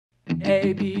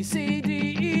A, B, C,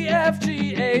 D, E, F,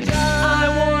 G, H, I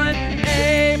want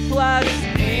A+.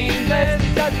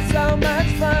 English, that's so much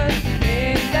fun.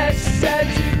 English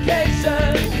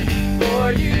education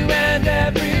for you and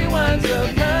everyone,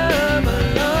 so come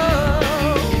along.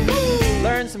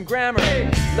 Learn some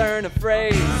grammar, learn a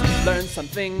phrase, learn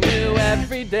something new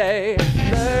every day.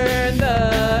 Learn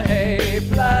the A+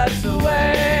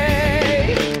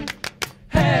 way.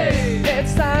 Hey,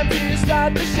 it's time to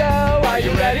start the show. Are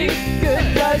you ready?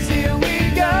 Good, 'cause here we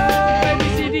go. A, B,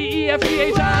 C, D, E, F, G,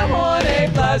 H, I want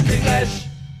A+ English.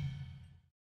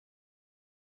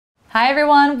 Hi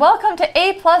everyone, welcome to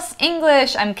A+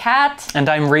 English. I'm Kat. And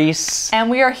I'm Reese. And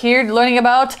we are here learning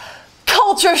about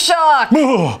culture shock.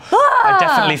 I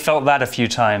definitely felt that a few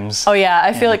times. Oh yeah,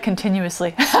 I feel it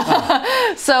continuously.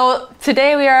 So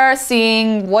today we are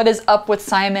seeing what is up with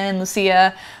Simon and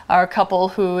Lucia, our couple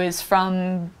who is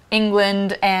from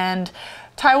England and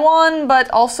Taiwan, but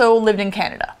also lived in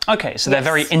Canada. Okay, so they're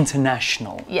very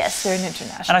international. Yes, they're an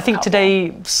international And I think couple.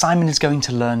 today Simon is going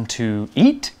to learn to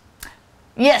eat.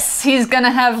 Yes, he's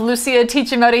gonna have Lucia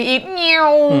teach him how to eat.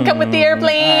 Come with the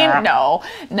airplane.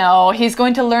 No, he's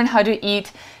going to learn how to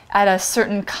eat at a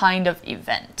certain kind of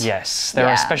event. Yes, there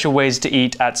are special ways to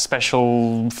eat at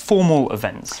special formal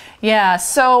events. Yeah,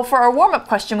 so for our warm-up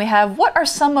question we have, what are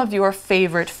some of your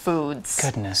favorite foods?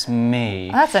 Goodness me.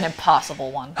 That's an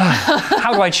impossible one.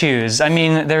 How do I choose? I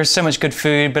mean, there's so much good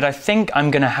food, but I think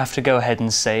I'm gonna have to go ahead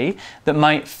and say that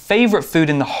my favorite food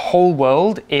in the whole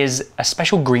world is a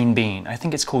special green bean. I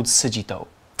think it's called sijito.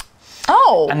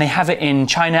 Oh! And they have it in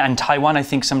China and Taiwan, I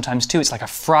think, sometimes too. It's like a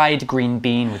fried green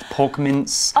bean with pork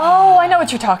mince. Oh, I know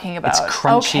what you're talking about. It's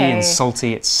crunchy and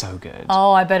salty. It's so good.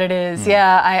 Oh, I bet it is.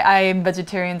 Yeah, I'm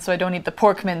vegetarian, so I don't eat the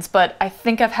pork mince, but I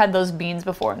think I've had those beans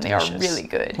before, and they are really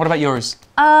good. What about yours?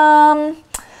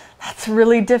 That's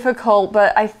really difficult,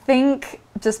 but I think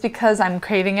just because I'm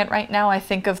craving it right now, I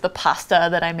think of the pasta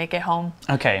that I make at home.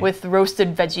 Okay. With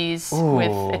roasted veggies,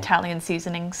 with Italian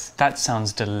seasonings. That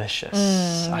sounds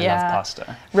delicious. I love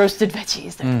pasta. Roasted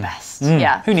veggies, they're the best.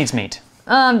 Yeah. Who needs meat?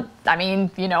 I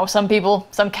mean, you know, some people,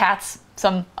 some cats,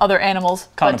 some other animals.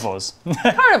 Carnivores.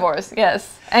 Carnivores,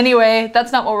 yes. Anyway,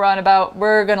 that's not what we're on about.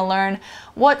 We're gonna learn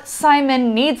what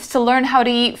Simon needs to learn how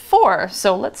to eat for.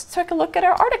 So let's take a look at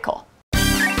our article.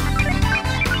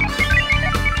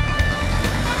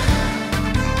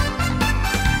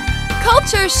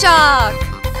 Culture shock!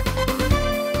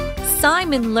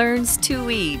 Simon learns to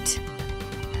eat.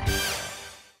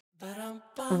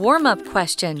 Warm-up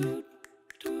question.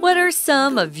 What are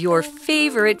some of your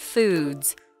favorite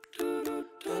foods?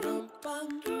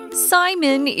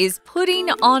 Simon is putting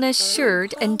on a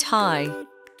shirt and tie.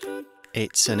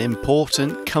 It's an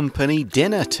important company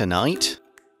dinner tonight.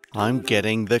 I'm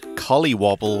getting the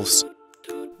collywobbles.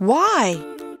 Why?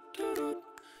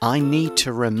 I need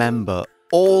to remember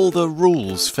all the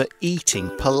rules for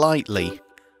eating politely.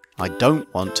 I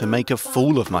don't want to make a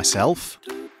fool of myself.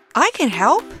 I can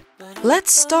help.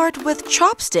 Let's start with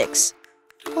chopsticks.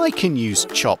 I can use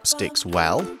chopsticks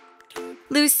well.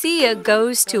 Lucia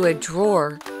goes to a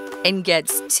drawer and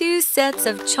gets 2 sets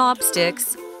of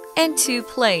chopsticks and 2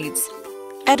 plates.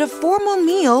 At a formal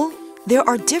meal, there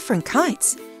are different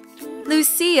kinds.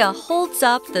 Lucia holds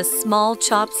up the small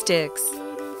chopsticks.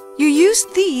 You use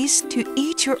these to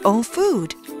eat your own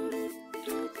food.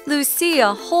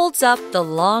 Lucia holds up the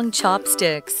long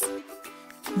chopsticks.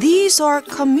 These are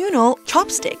communal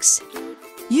chopsticks.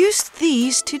 Use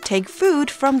these to take food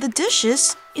from the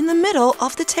dishes in the middle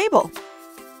of the table.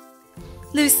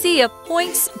 Lucia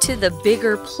points to the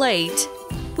bigger plate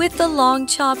with the long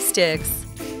chopsticks.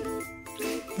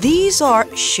 These are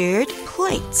shared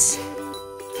plates,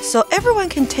 so everyone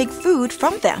can take food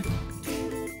from them.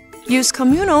 Use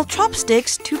communal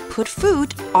chopsticks to put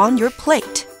food on your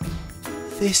plate.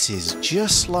 This is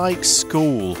just like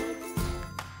school.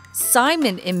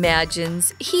 Simon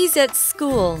imagines he's at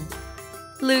school.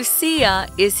 Lucia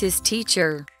is his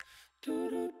teacher.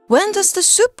 When does the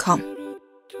soup come?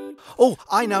 Oh,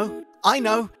 I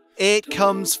know. It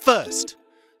comes first.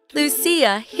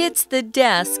 Lucia hits the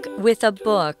desk with a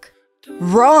book.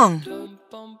 Wrong.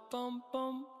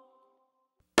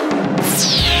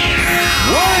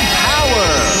 Word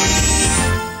power!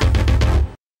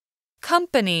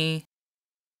 Company.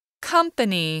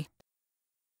 Company.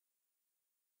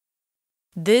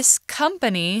 This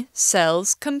company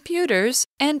sells computers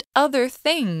and other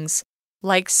things,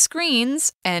 like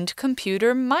screens and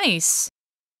computer mice.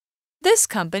 This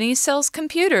company sells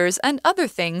computers and other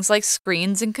things like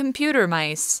screens and computer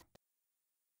mice.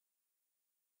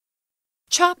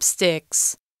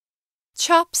 Chopsticks.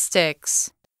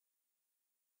 Chopsticks.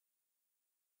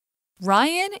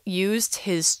 Ryan used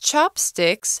his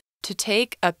chopsticks to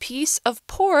take a piece of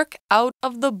pork out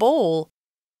of the bowl.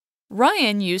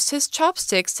 Ryan used his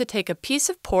chopsticks to take a piece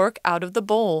of pork out of the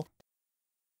bowl.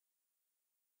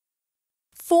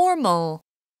 Formal.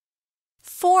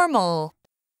 Formal.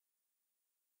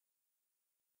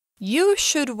 You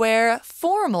should wear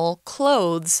formal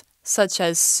clothes, such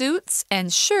as suits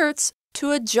and shirts,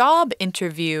 to a job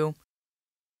interview.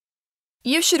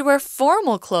 You should wear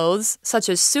formal clothes, such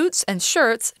as suits and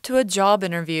shirts, to a job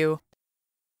interview.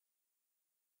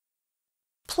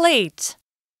 Plate.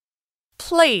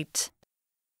 Plate.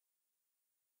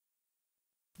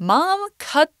 Mom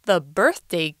cut the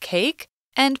birthday cake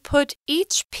and put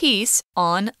each piece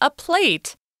on a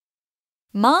plate.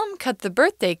 Mom cut the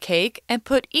birthday cake and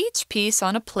put each piece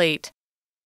on a plate.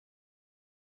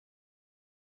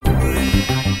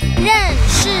 认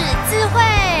识字汇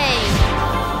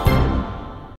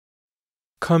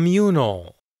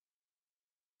Communal.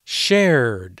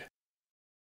 Shared.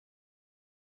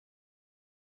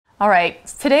 All right,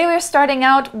 today we're starting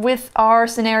out with our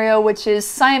scenario, which is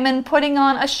Simon putting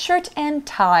on a shirt and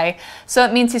tie. So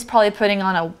it means he's probably putting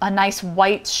on a nice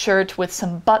white shirt with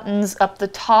some buttons up the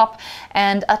top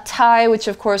and a tie, which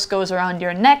of course goes around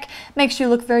your neck, makes you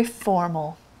look very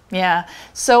formal. Yeah,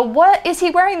 so what is he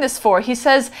wearing this for? He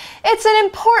says, it's an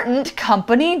important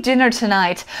company dinner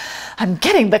tonight. I'm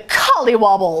getting the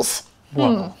collywobbles.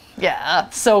 Yeah,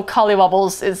 so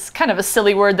collywobbles is kind of a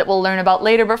silly word that we'll learn about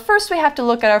later, but first we have to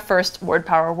look at our first word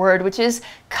power word, which is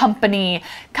company.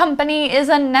 Company is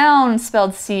a noun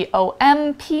spelled C-O-M-P-A-N-Y,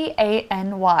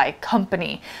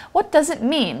 company. What does it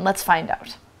mean? Let's find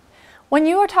out. When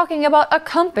you are talking about a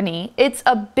company, it's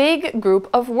a big group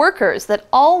of workers that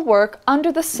all work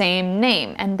under the same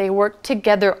name and they work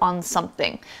together on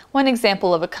something. One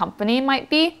example of a company might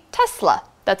be Tesla.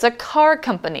 That's a car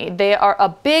company. They are a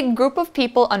big group of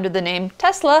people under the name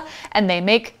Tesla and they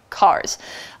make cars.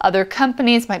 Other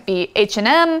companies might be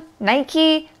H&M,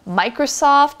 Nike,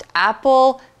 Microsoft,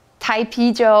 Apple,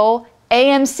 Taipeijo.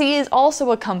 AMC is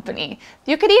also a company.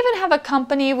 You could even have a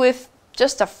company with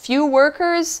just a few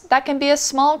workers. That can be a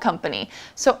small company.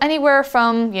 So anywhere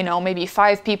from, maybe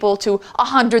 5 people to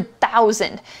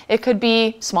 100,000. It could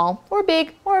be small or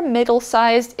big or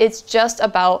middle-sized. It's just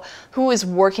about who is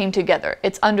working together.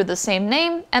 It's under the same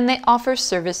name and they offer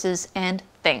services and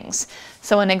things.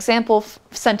 So an example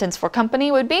sentence for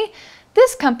company would be,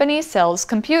 this company sells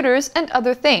computers and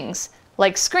other things,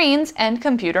 like screens and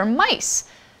computer mice.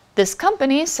 This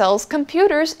company sells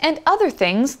computers and other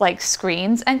things like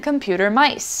screens and computer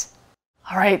mice.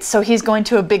 All right, so he's going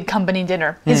to a big company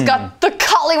dinner. He's got the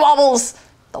collywobbles.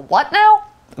 The what now?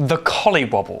 The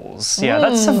collywobbles. Yeah,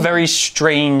 that's a very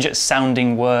strange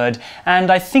sounding word,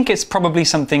 and I think it's probably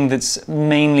something that's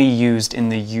mainly used in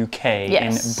the UK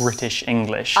in British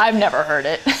English. I've never heard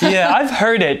it. Yeah, I've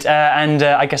heard it, and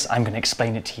I guess I'm going to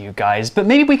explain it to you guys, but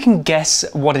maybe we can guess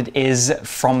what it is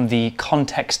from the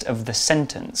context of the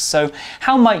sentence. So,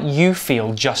 how might you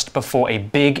feel just before a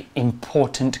big,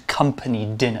 important company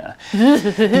dinner?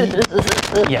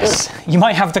 Yes, you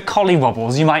might have the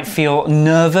collywobbles. You might feel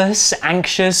nervous,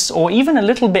 anxious, or even a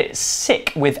little bit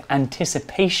sick with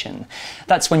anticipation.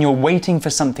 That's when you're waiting for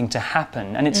something to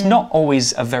happen, and it's not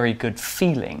always a very good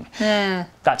feeling.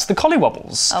 That's the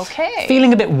collywobbles. Okay.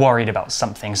 Feeling a bit worried about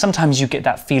something. Sometimes you get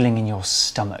that feeling in your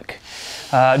stomach.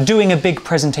 Doing a big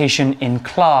presentation in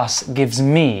class gives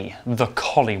me the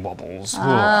collywobbles.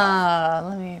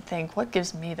 Let me think. What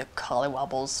gives me the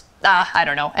collywobbles? I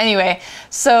don't know. Anyway,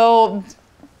 so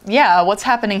yeah, what's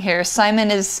happening here? Simon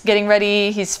is getting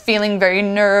ready. He's feeling very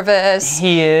nervous.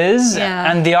 He is.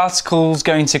 Yeah. And the article's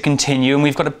going to continue. And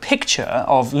we've got a picture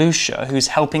of Lucia who's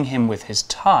helping him with his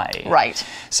tie. Right.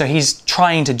 So he's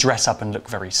trying to dress up and look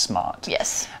very smart.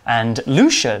 Yes. And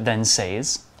Lucia then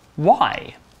says,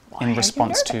 why? In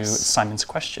response to nervous? Simon's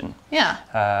question.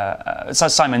 Yeah. So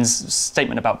Simon's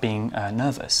statement about being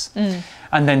nervous.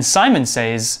 And then Simon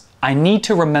says, I need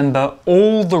to remember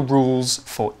all the rules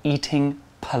for eating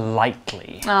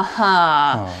politely.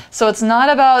 So it's not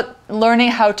about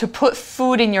learning how to put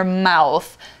food in your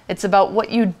mouth. It's about what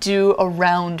you do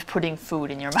around putting food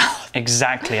in your mouth.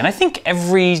 Exactly. And I think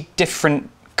every different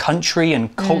country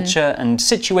and culture and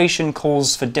situation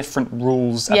calls for different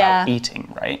rules about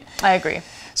eating, right? I agree.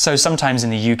 So sometimes in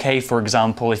the UK, for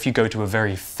example, if you go to a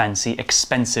very fancy,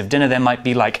 expensive dinner, there might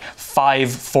be like 5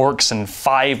 forks and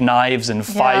 5 knives and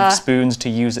 5 spoons to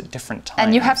use at different times.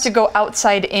 And you have to go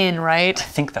outside in, right? I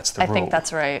think that's the rule. I think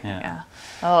that's right. Yeah.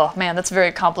 Oh man, that's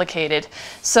very complicated.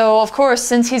 So of course,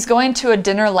 since he's going to a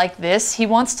dinner like this, he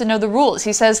wants to know the rules.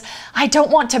 He says, I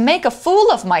don't want to make a fool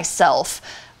of myself.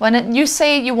 When you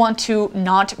say you want to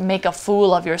not make a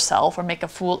fool of yourself or make a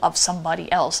fool of somebody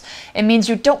else, it means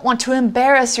you don't want to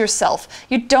embarrass yourself.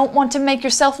 You don't want to make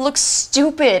yourself look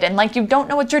stupid and like you don't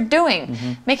know what you're doing.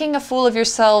 Making a fool of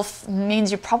yourself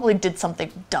means you probably did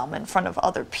something dumb in front of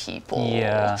other people.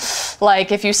 Yeah.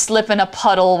 Like if you slip in a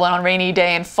puddle on a rainy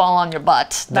day and fall on your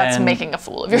butt, that's Then, making a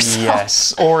fool of yourself.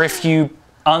 Yes, or if you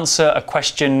answer a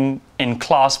question in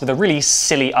class with a really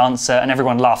silly answer and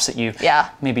everyone laughs at you,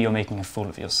 maybe you're making a fool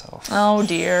of yourself. Oh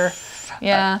dear.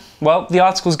 Yeah. Well, the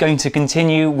article's going to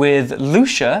continue with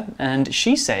Lucia, and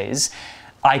she says,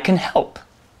 I can help.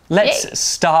 Let's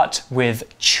start with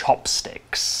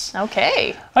chopsticks.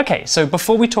 Okay. Okay, so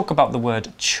before we talk about the word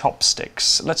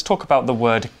chopsticks, let's talk about the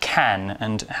word can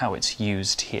and how it's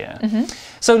used here.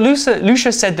 So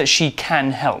Lucia said that she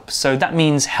can help, so that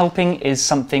means helping is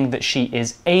something that she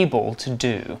is able to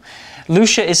do.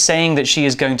 Lucia is saying that she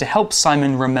is going to help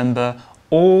Simon remember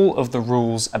all of the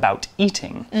rules about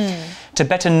eating. To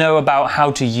better know about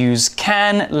how to use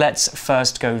can, let's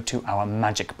first go to our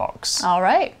magic box. All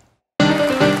right.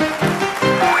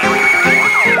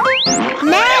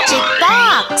 Magic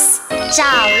Box 找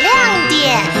亮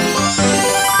点。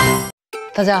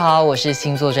大家好，我是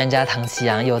星座专家唐启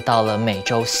阳，又到了每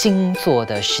周星座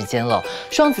的时间了。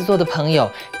双子座的朋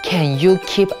友 ，Can you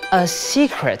keep a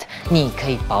secret？ 你可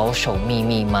以保守秘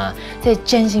密吗？在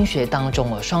占星学当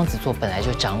中双子座本来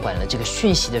就掌管了这个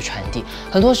讯息的传递，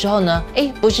很多时候呢，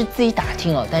不是自己打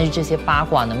听但是这些八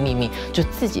卦的秘密就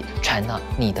自己传到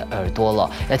你的耳朵了。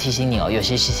要提醒你有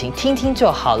些事情听听就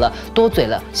好了，多嘴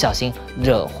了小心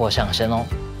惹祸上身哦。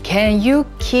Can you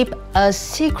keep a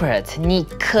secret？ 你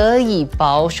可以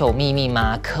保守秘密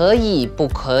吗？可以不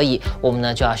可以？我们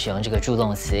呢就要使用这个助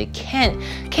动词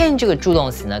can。can 这个助动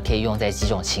词呢可以用在几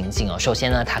种情境首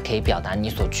先呢，它可以表达你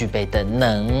所具备的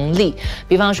能力，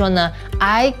比方说呢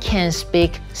 ，I can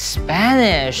speak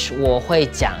Spanish， 我会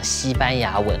讲西班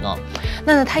牙文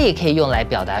那呢，它也可以用来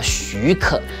表达许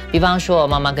可，比方说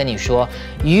妈妈跟你说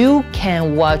 ，You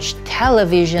can watch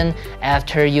television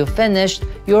after you finish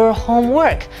your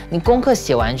homework。你功课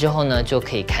写完之后呢，就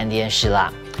可以看电视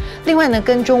啦。另外呢，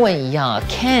跟中文一样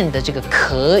can 的这个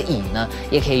可以呢，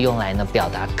也可以用来呢表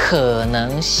达可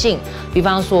能性。比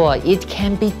方说 ，It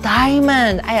can be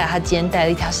diamond。哎呀，他今天戴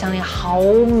了一条项链，好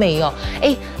美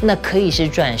那可以是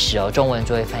钻石中文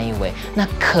就会翻译为那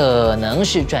可能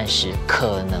是钻石，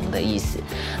可能的意思。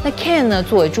那 can 呢，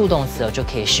作为助动词就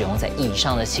可以使用在以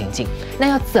上的情境。那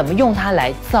要怎么用它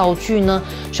来造句呢？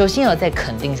首先在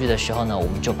肯定句的时候呢，我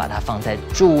们就把它放在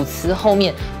主词后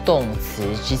面，动词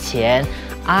之前。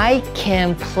I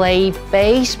can play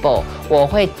baseball， 我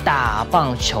会打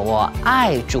棒球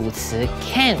I 主词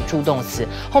can 助动词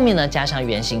后面呢加上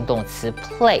原形动词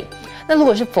play。那如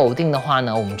果是否定的话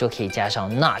呢，我们就可以加上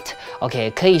not。OK，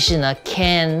 可以是呢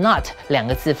cannot 两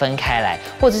个字分开来，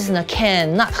或者是呢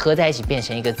cannot 合在一起变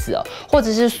成一个字或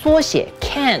者是缩写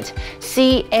can't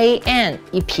can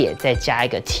一撇再加一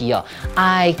个 t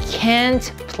I can't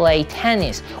play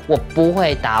tennis， 我不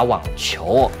会打网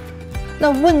球那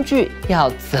问句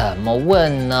要怎么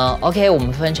问呢 ？OK， 我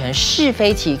们分成是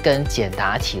非题跟简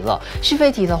答题了。是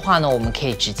非题的话呢，我们可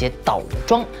以直接倒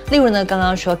装。例如呢，刚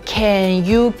刚说 Can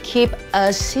you keep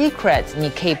a secret？ 你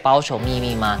可以保守秘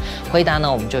密吗？回答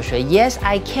呢，我们就说 Yes,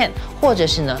 I can， 或者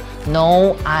是呢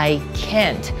No, I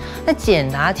can't。那简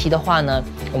答题的话呢，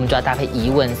我们就要搭配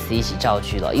疑问词一起造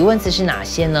句了。疑问词是哪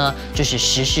些呢？就是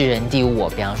时事人地物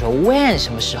比方说 When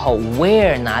什么时候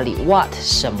 ，Where 哪里 ，What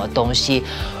什么东西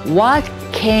 ，What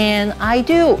can I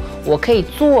do？ 我可以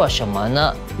做什么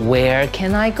呢 ？Where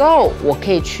can I go？ 我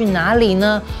可以去哪里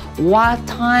呢 ？What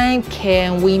time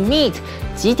can we meet？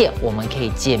 几点我们可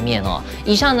以见面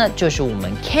以上呢就是我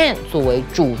们 can 作为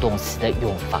助动词的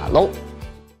用法喽。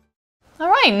All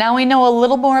right, now we know a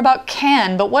little more about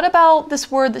can, but what about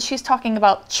this word that she's talking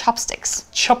about, chopsticks?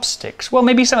 Chopsticks. Well,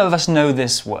 maybe some of us know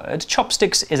this word.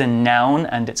 Chopsticks is a noun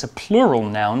and it's a plural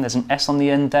noun. There's an S on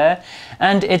the end there.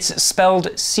 And it's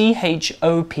spelled C-H-O-P-S-T-I-C-K-S.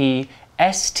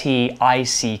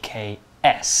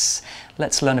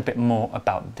 Let's learn a bit more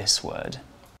about this word.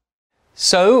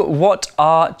 So, what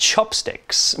are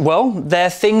chopsticks? Well, they're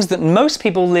things that most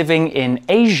people living in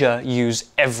Asia use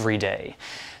every day.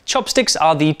 Chopsticks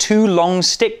are the two long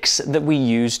sticks that we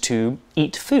use to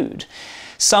eat food.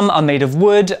 Some are made of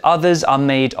wood, others are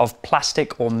made of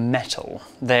plastic or metal.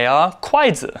 They are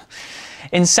筷子.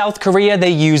 In South Korea,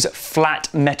 they use flat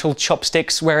metal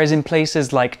chopsticks, whereas in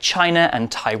places like China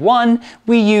and Taiwan,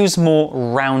 we use more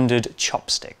rounded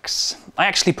chopsticks. I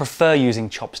actually prefer using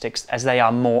chopsticks as they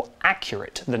are more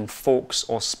accurate than forks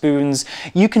or spoons.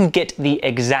 You can get the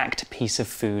exact piece of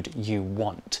food you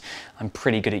want. I'm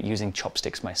pretty good at using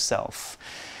chopsticks myself.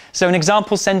 So an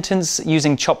example sentence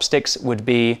using chopsticks would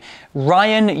be,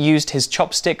 Ryan used his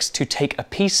chopsticks to take a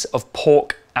piece of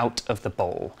pork out of the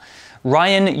bowl.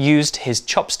 Ryan used his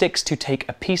chopsticks to take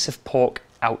a piece of pork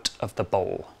out of the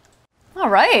bowl. All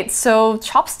right, so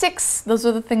chopsticks, those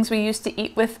are the things we used to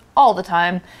eat with all the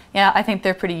time. Yeah, I think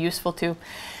they're pretty useful too.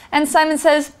 And Simon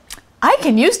says, I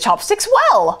can use chopsticks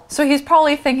well. So he's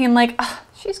probably thinking like,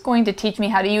 she's going to teach me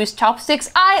how to use chopsticks.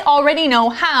 I already know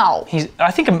how.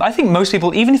 I think most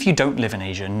people, even if you don't live in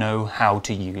Asia, know how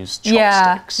to use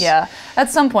chopsticks. Yeah,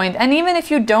 at some point. And even if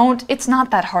you don't, it's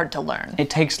not that hard to learn. It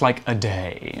takes like a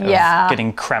day of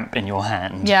getting cramp in your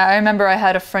hand. Yeah, I remember I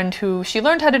had a friend who, she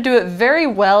learned how to do it very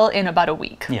well in about a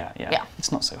week. Yeah.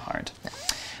 It's not so hard.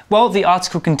 Well, the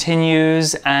article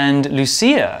continues, and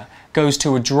Lucia goes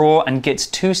to a drawer and gets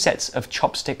 2 sets of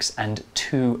chopsticks and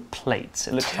 2 plates.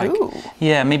 It looks like,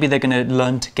 maybe they're going to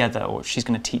learn together, or she's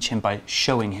going to teach him by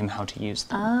showing him how to use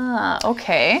them. Ah,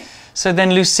 okay. So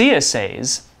then Lucia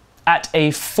says, at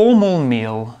a formal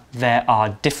meal, there are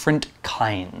different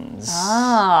kinds.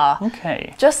 Ah.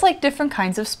 Okay. Just like different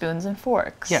kinds of spoons and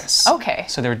forks. Yes. Okay.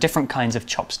 So there are different kinds of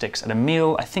chopsticks at a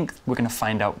meal. I think we're going to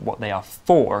find out what they are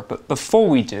for. But before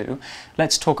we do,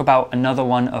 let's talk about another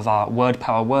one of our word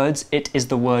power words. It is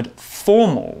the word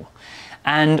formal.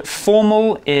 And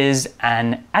formal is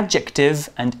an adjective,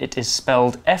 and it is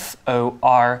spelled F-O-R-M-A-L.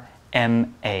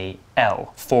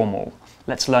 Formal.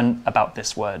 Let's learn about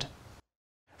this word.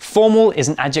 Formal is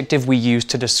an adjective we use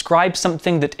to describe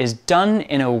something that is done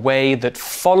in a way that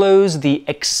follows the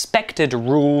expected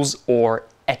rules or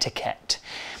etiquette.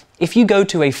 If you go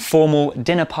to a formal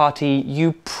dinner party,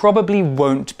 you probably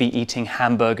won't be eating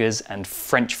hamburgers and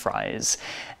French fries.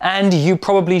 And you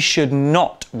probably should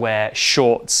not wear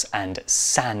shorts and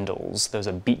sandals. Those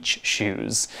are beach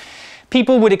shoes.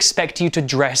 People would expect you to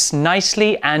dress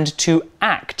nicely and to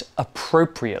act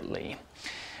appropriately.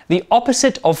 The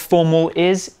opposite of formal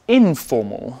is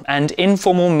informal, and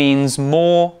informal means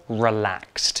more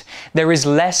relaxed. There is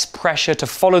less pressure to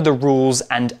follow the rules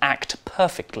and act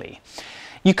perfectly.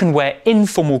 You can wear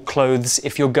informal clothes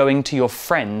if you're going to your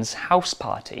friend's house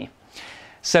party.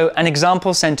 So an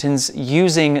example sentence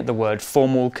using the word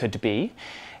formal could be,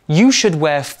 you should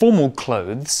wear formal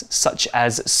clothes such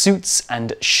as suits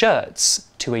and shirts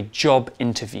to a job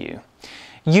interview.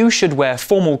 You should wear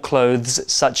formal clothes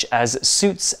such as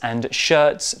suits and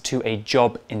shirts to a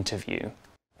job interview.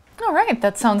 All right,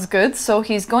 that sounds good. So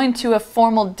he's going to a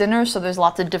formal dinner, so there's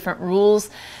lots of different rules.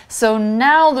 So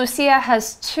now Lucia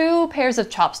has 2 pairs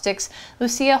of chopsticks.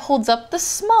 Lucia holds up the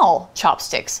small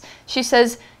chopsticks. She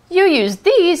says, you use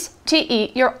these to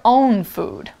eat your own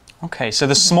food. Okay, so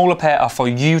the smaller pair are for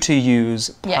you to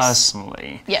use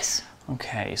personally. Yes.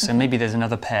 Okay, so maybe there's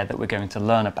another pair that we're going to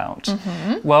learn about.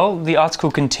 Well, the article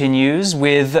continues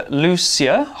with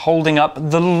Lucia holding up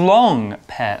the long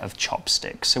pair of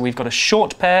chopsticks. So we've got a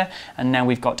short pair, and now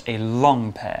we've got a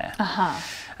long pair.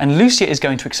 And Lucia is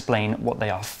going to explain what they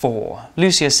are for.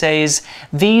 Lucia says,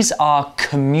 these are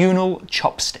communal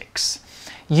chopsticks.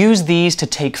 Use these to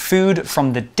take food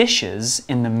from the dishes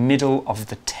in the middle of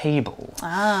the table.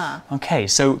 Okay,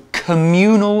 so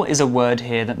communal is a word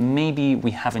here that maybe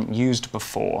we haven't used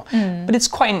before, but it's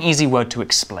quite an easy word to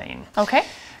explain. Okay.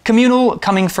 Communal,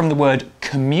 coming from the word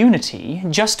community,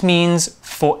 just means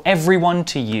for everyone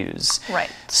to use. Right.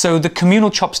 So the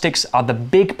communal chopsticks are the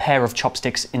big pair of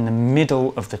chopsticks in the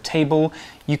middle of the table.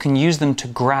 You can use them to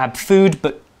grab food,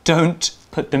 but don't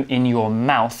put them in your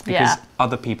mouth because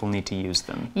other people need to use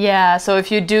them. Yeah, so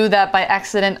if you do that by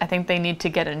accident, I think they need to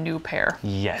get a new pair.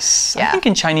 Yes. I think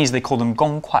in Chinese they call them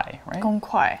gong kuai, right? Gong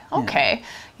kuai. Okay.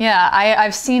 Yeah,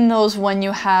 I've seen those when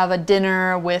you have a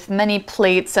dinner with many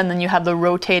plates and then you have the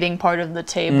rotating part of the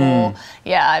table.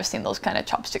 Yeah, I've seen those kind of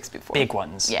chopsticks before. Big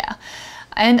ones. Yeah.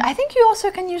 And I think you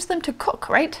also can use them to cook,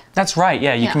 right? That's right,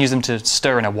 yeah. You can use them to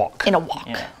stir in a wok. In a wok,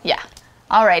 yeah.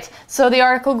 All right, so the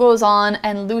article goes on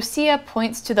and Lucia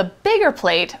points to the bigger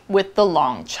plate with the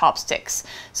long chopsticks.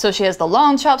 So she has the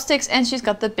long chopsticks and she's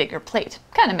got the bigger plate.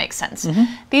 Kind of makes sense.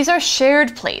 These are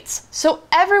shared plates, so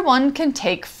everyone can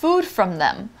take food from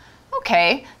them.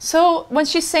 Okay, so when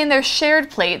she's saying they're shared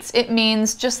plates, it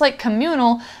means just like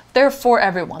communal, they're for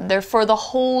everyone. They're for the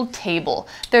whole table.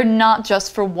 They're not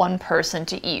just for one person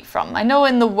to eat from. I know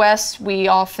in the West we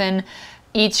often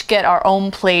each get our own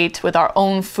plate with our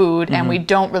own food and we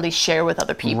don't really share with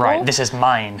other people. Right, this is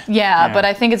mine. Yeah, but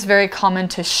I think it's very common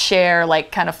to share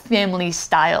like kind of family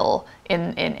style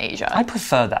in Asia. I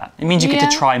prefer that. It means you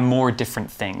get to try more different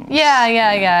things. Yeah.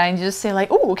 And you just say like,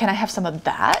 oh, can I have some of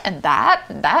that and that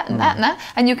and that and that and that?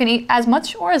 And you can eat as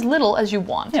much or as little as you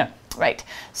want. Yeah. Right.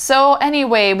 So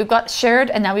anyway, we've got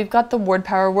shared and now we've got the word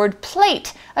power word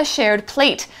plate. A shared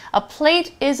plate. A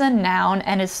plate is a noun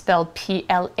and is spelled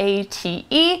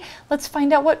P-L-A-T-E. Let's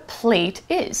find out what plate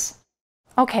is.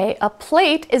 Okay, a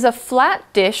plate is a flat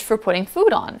dish for putting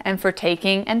food on and for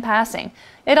taking and passing.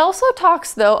 It also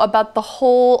talks, though, about the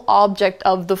whole object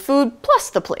of the food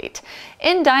plus the plate.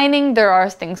 In dining, there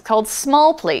are things called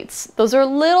small plates. Those are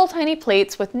little tiny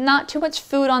plates with not too much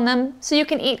food on them, so you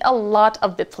can eat a lot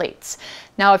of the plates.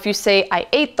 Now, if you say, I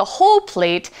ate the whole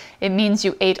plate, it means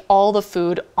you ate all the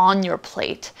food on your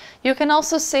plate. You can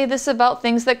also say this about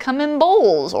things that come in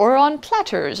bowls, or on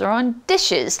platters, or on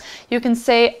dishes. You can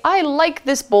say, I like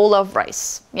this bowl of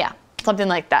rice. Yeah, something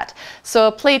like that. So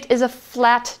a plate is a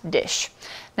flat dish.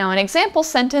 Now, an example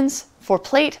sentence for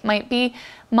plate might be,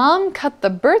 Mom cut the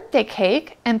birthday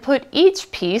cake and put each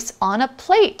piece on a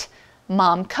plate.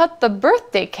 Mom cut the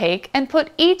birthday cake and put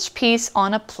each piece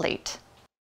on a plate.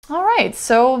 All right,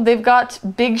 so they've got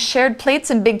big shared plates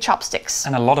and big chopsticks.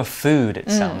 And a lot of food,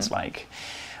 it sounds like.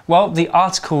 Well, the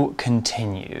article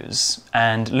continues,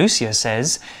 and Lucia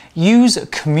says, use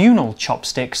communal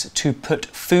chopsticks to put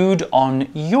food on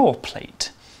your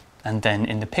plate. And then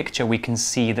in the picture, we can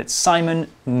see that Simon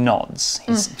nods.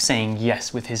 He's saying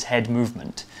yes with his head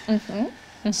movement.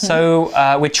 So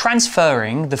we're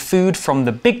transferring the food from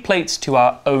the big plates to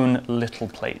our own little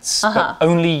plates, but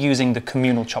only using the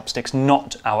communal chopsticks,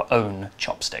 not our own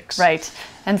chopsticks. Right.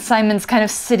 And Simon's kind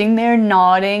of sitting there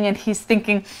nodding and he's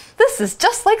thinking, this is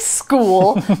just like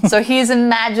school. So he's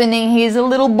imagining he's a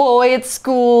little boy at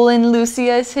school and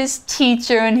Lucia is his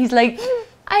teacher and he's like,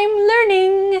 I'm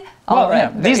learning. All right,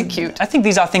 very cute. I think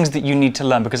these are things that you need to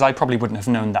learn because I probably wouldn't have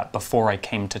known that before I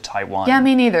came to Taiwan. Yeah,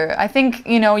 me neither. I think,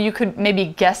 you know, you could maybe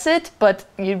guess it, but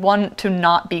you want to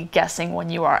not be guessing when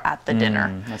you are at the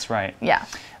dinner. That's right. Yeah.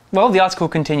 Well, the article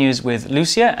continues with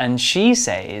Lucia and she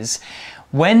says,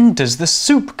 when does the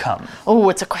soup come? Oh,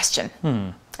 it's a question.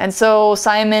 And so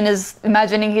Simon is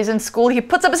imagining he's in school. He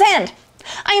puts up his hand.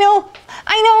 I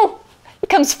know. It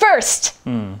comes first.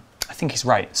 I think he's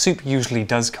right. Soup usually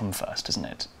does come first, doesn't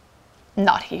it?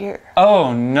 Not here.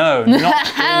 Oh no, not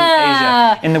in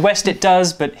Asia. In the West it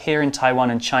does, but here in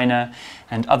Taiwan and China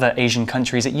and other Asian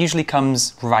countries, it usually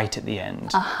comes right at the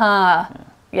end.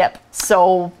 Yep.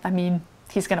 So, I mean,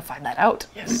 he's gonna find that out.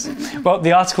 Yes. Well,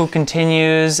 the article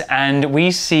continues and we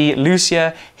see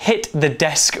Lucia hit the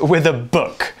desk with a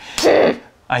book.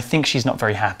 I think she's not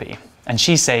very happy. And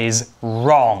she says,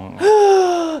 wrong.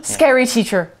 Scary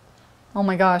teacher. Oh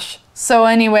my gosh. So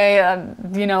anyway,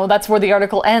 you know, that's where the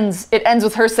article ends. It ends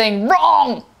with her saying,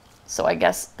 wrong! So I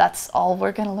guess that's all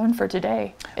we're gonna learn for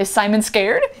today. Is Simon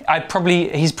scared?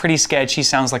 He's pretty scared. She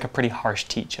sounds like a pretty harsh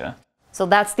teacher. So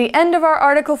that's the end of our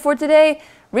article for today.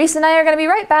 Reese and I are gonna be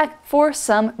right back for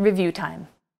some review time.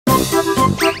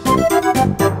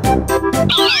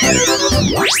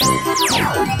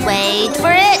 Wait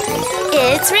for it.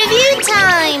 It's review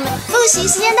time. 复习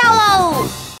时间到喽。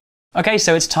 Okay,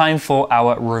 so it's time for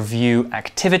our review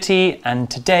activity, and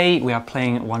today we are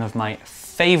playing one of my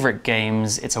favorite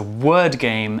games. It's a word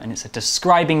game and it's a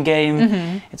describing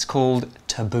game. It's called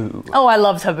Taboo. Oh, I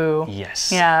love Taboo.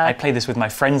 Yes. Yeah. I play this with my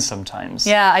friends sometimes.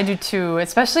 Yeah, I do too.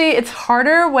 Especially, it's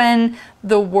harder when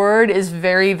the word is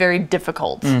very, very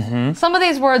difficult. Some of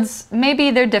these words,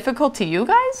 maybe they're difficult to you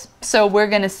guys, so we're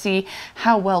gonna see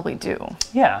how well we do.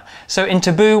 Yeah. So in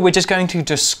Taboo, we're just going to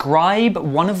describe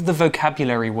one of the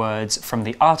vocabulary words from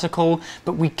the article,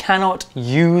 but we cannot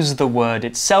use the word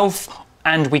itself,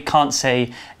 and we can't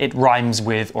say it rhymes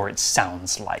with or it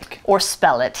sounds like. Or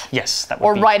spell it. Yes, that would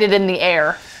Or be... write it in the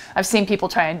air. I've seen people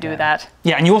try and do that.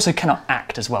 Yeah, and you also cannot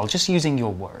act as well, just using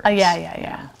your words.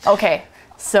 Yeah. Okay,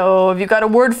 so have you got a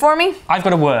word for me? I've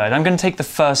got a word. I'm going to take the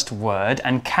first word,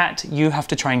 and Kat, you have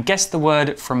to try and guess the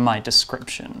word from my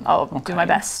description. I'll do my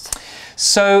best.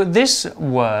 So this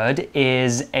word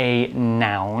is a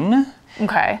noun.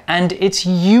 Okay. And it's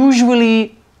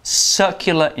usually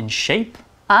circular in shape.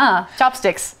 Ah,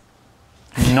 chopsticks.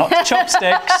 Not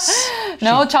chopsticks.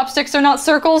 No, chopsticks are not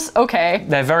circles? Okay.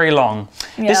 They're very long.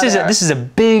 Yeah, this is a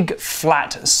big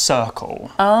flat circle.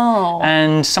 Oh.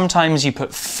 And sometimes you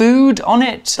put food on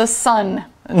it. The sun.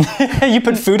 You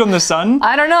put food on the sun?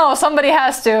 I don't know, somebody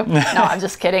has to. No, I'm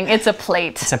just kidding. It's a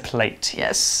plate. It's a plate.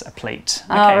 Yes, a plate.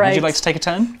 Okay, All right. Would you like to take a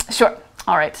turn? Sure.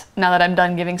 All right, now that I'm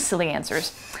done giving silly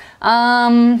answers.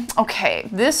 Okay,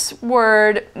 this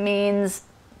word means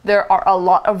there are a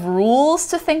lot of rules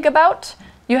to think about.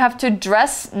 You have to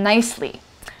dress nicely.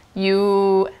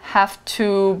 You have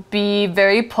to be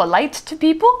very polite to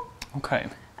people. Okay.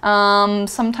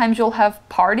 Sometimes you'll have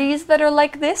parties that are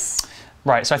like this.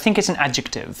 Right, so I think it's an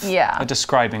adjective, Yeah. a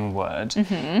describing word.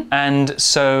 And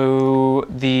so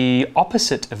the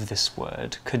opposite of this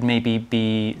word could maybe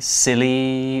be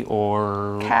silly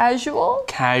or Casual?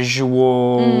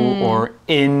 casual or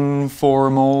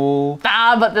informal.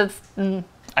 But that's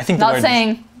I think the not word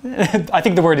saying. I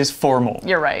think the word is formal.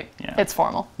 You're right. Yeah. It's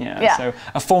formal. Yeah. So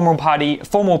a formal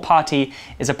party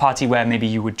is a party where maybe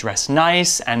you would dress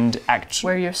nice and act.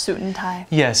 Wear your suit and tie.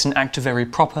 Yes, and act very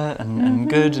proper and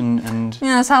good and.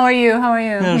 Yes, how are you? How are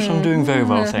you? Yes, I'm doing very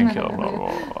well, thank you.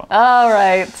 All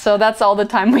right, so that's all the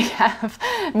time we have.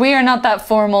 We are not that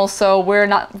formal, so we're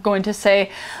not going to say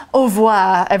au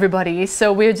revoir, everybody.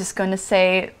 So we're just going to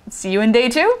say see you in day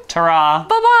 2. Ta-ra!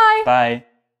 Bye-bye! Bye.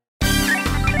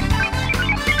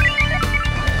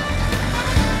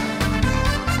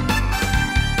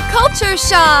 Culture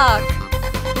shock!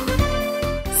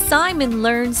 Simon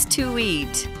learns to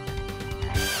eat.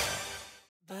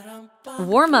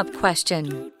 Warm-up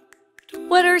question.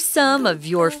 What are some of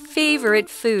your favorite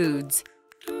foods?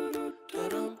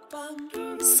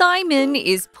 Simon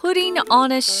is putting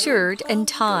on a shirt and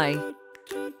tie.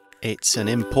 It's an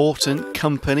important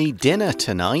company dinner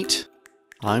tonight.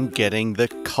 I'm getting the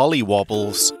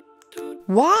collywobbles.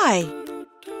 Why?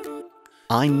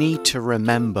 I need to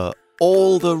remember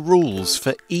all the rules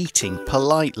for eating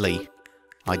politely.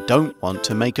 I don't want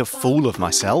to make a fool of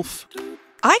myself.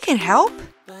 I can help.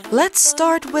 Let's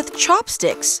start with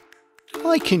chopsticks.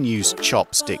 I can use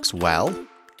chopsticks well.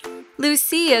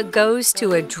 Lucia goes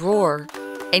to a drawer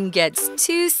and gets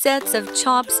 2 sets of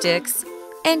chopsticks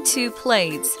and 2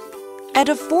 plates. At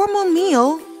a formal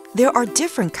meal, there are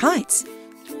different kinds.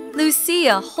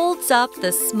 Lucia holds up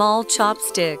the small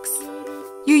chopsticks.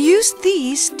 You use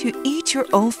these to eat your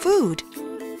own food.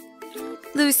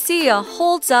 Lucia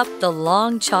holds up the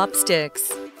long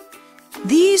chopsticks.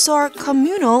 These are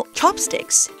communal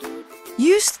chopsticks.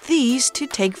 Use these to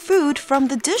take food from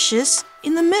the dishes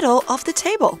in the middle of the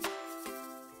table.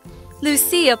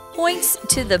 Lucia points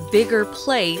to the bigger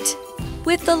plate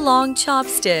with the long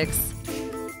chopsticks.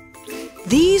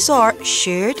 These are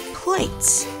shared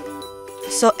plates,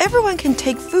 so everyone can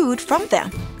take food from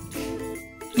them.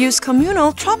 Use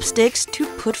communal chopsticks to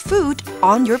put food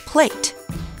on your plate.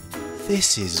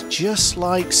 This is just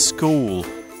like school.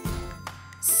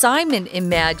 Simon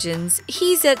imagines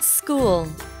he's at school.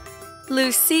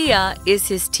 Lucia is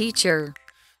his teacher.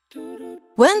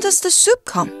 When does the soup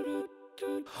come?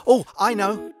 Oh, I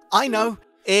know.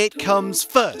 It comes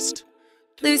first.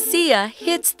 Lucia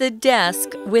hits the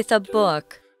desk with a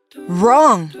book.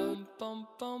 Wrong.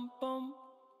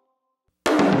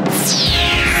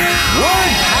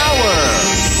 Word power!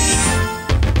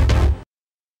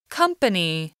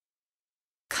 Company.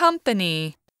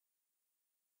 Company.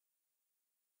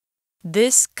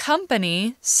 This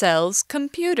company sells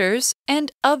computers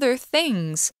and other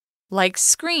things, like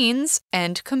screens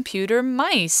and computer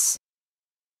mice.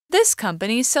 This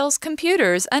company sells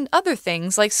computers and other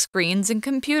things like screens and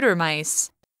computer mice.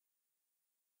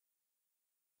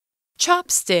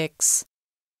 Chopsticks.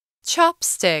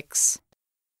 Chopsticks.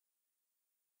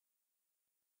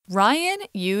 Ryan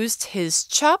used his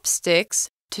chopsticks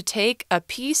to take a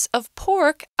piece of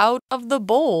pork out of the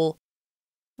bowl.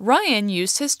 Ryan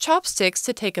used his chopsticks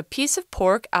to take a piece of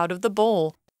pork out of the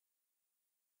bowl.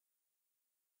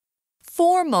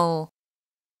 Formal.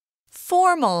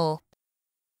 Formal.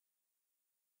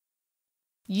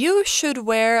 You should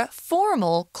wear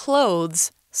formal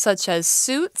clothes, such as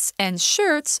suits and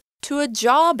shirts, to a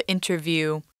job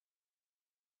interview.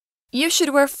 You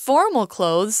should wear formal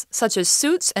clothes, such as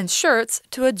suits and shirts,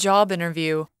 to a job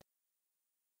interview.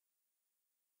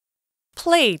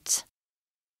 Plate.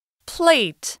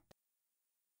 Plate.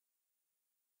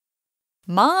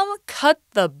 Mom cut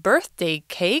the birthday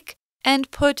cake and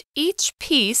put each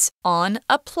piece on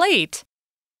a plate.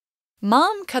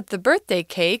 Mom cut the birthday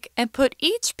cake and put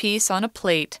each piece on a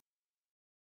plate.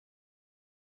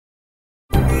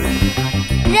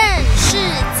 认识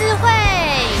字汇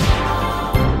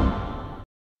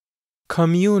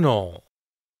communal,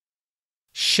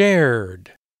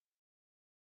 shared,